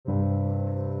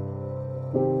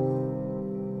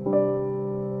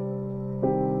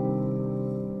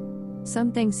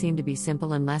Some things seem to be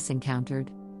simple and less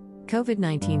encountered.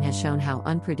 COVID-19 has shown how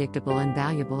unpredictable and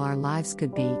valuable our lives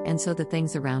could be, and so the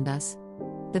things around us.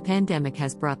 The pandemic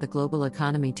has brought the global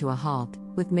economy to a halt,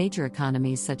 with major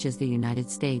economies such as the United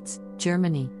States,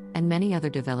 Germany, and many other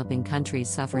developing countries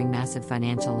suffering massive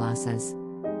financial losses.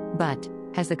 But,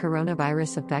 has the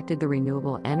coronavirus affected the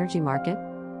renewable energy market?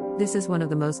 This is one of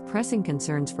the most pressing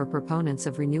concerns for proponents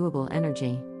of renewable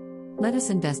energy. Let us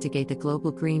investigate the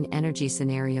global green energy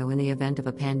scenario in the event of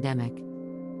a pandemic.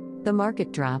 The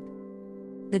market drop.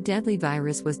 The deadly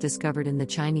virus was discovered in the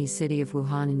Chinese city of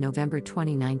Wuhan in November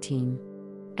 2019.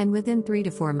 And within 3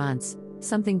 to 4 months,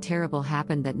 something terrible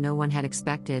happened that no one had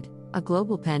expected. A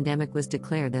global pandemic was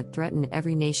declared that threatened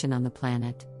every nation on the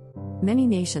planet. Many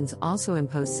nations also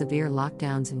imposed severe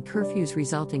lockdowns and curfews,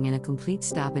 resulting in a complete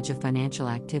stoppage of financial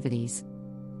activities,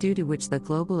 due to which the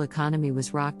global economy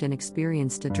was rocked and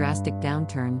experienced a drastic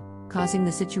downturn, causing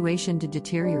the situation to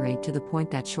deteriorate to the point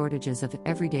that shortages of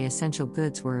everyday essential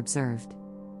goods were observed.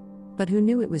 But who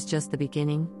knew it was just the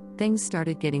beginning? Things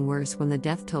started getting worse when the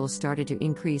death toll started to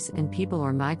increase and people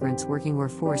or migrants working were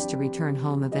forced to return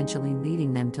home, eventually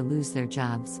leading them to lose their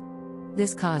jobs.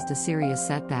 This caused a serious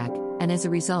setback, and as a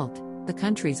result, the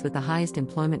countries with the highest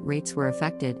employment rates were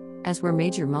affected, as were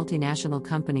major multinational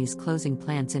companies closing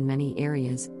plants in many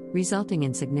areas, resulting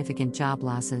in significant job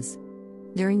losses.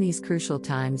 During these crucial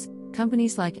times,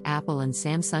 companies like Apple and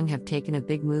Samsung have taken a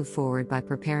big move forward by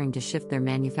preparing to shift their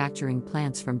manufacturing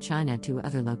plants from China to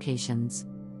other locations.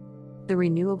 The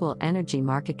renewable energy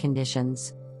market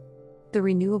conditions. The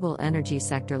renewable energy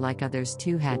sector, like others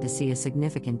too, had to see a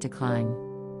significant decline.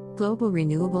 Global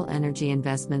renewable energy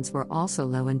investments were also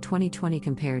low in 2020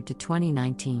 compared to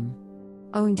 2019.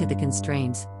 Owing to the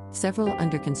constraints, several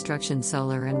under-construction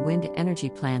solar and wind energy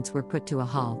plants were put to a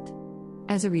halt.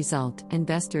 As a result,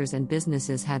 investors and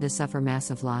businesses had to suffer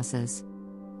massive losses.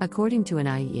 According to an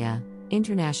IEA,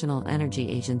 International Energy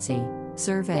Agency,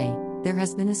 survey, there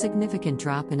has been a significant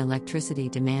drop in electricity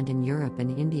demand in Europe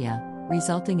and India,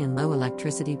 resulting in low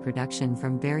electricity production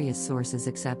from various sources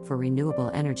except for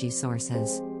renewable energy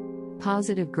sources.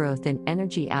 Positive growth in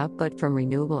energy output from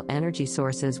renewable energy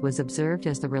sources was observed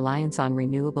as the reliance on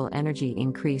renewable energy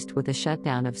increased with the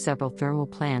shutdown of several thermal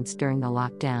plants during the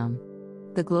lockdown.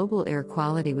 The global air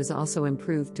quality was also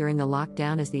improved during the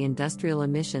lockdown as the industrial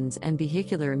emissions and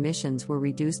vehicular emissions were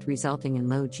reduced, resulting in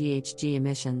low GHG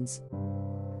emissions.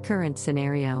 Current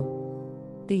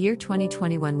scenario. The year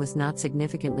 2021 was not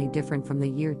significantly different from the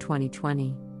year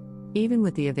 2020. Even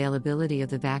with the availability of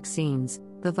the vaccines,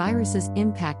 the virus's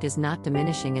impact is not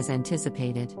diminishing as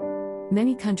anticipated.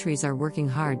 Many countries are working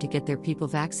hard to get their people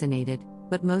vaccinated,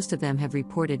 but most of them have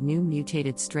reported new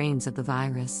mutated strains of the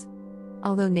virus.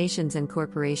 Although nations and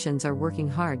corporations are working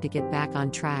hard to get back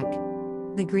on track,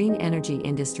 the green energy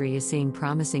industry is seeing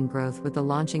promising growth with the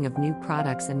launching of new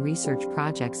products and research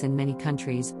projects in many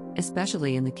countries,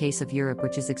 especially in the case of Europe,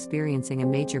 which is experiencing a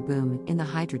major boom in the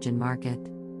hydrogen market.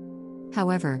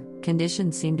 However,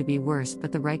 conditions seem to be worse,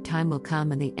 but the right time will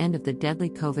come and the end of the deadly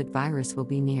COVID virus will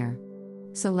be near.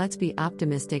 So let's be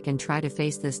optimistic and try to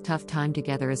face this tough time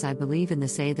together, as I believe in the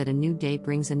say that a new day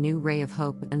brings a new ray of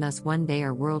hope, and thus one day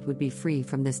our world would be free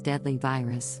from this deadly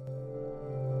virus.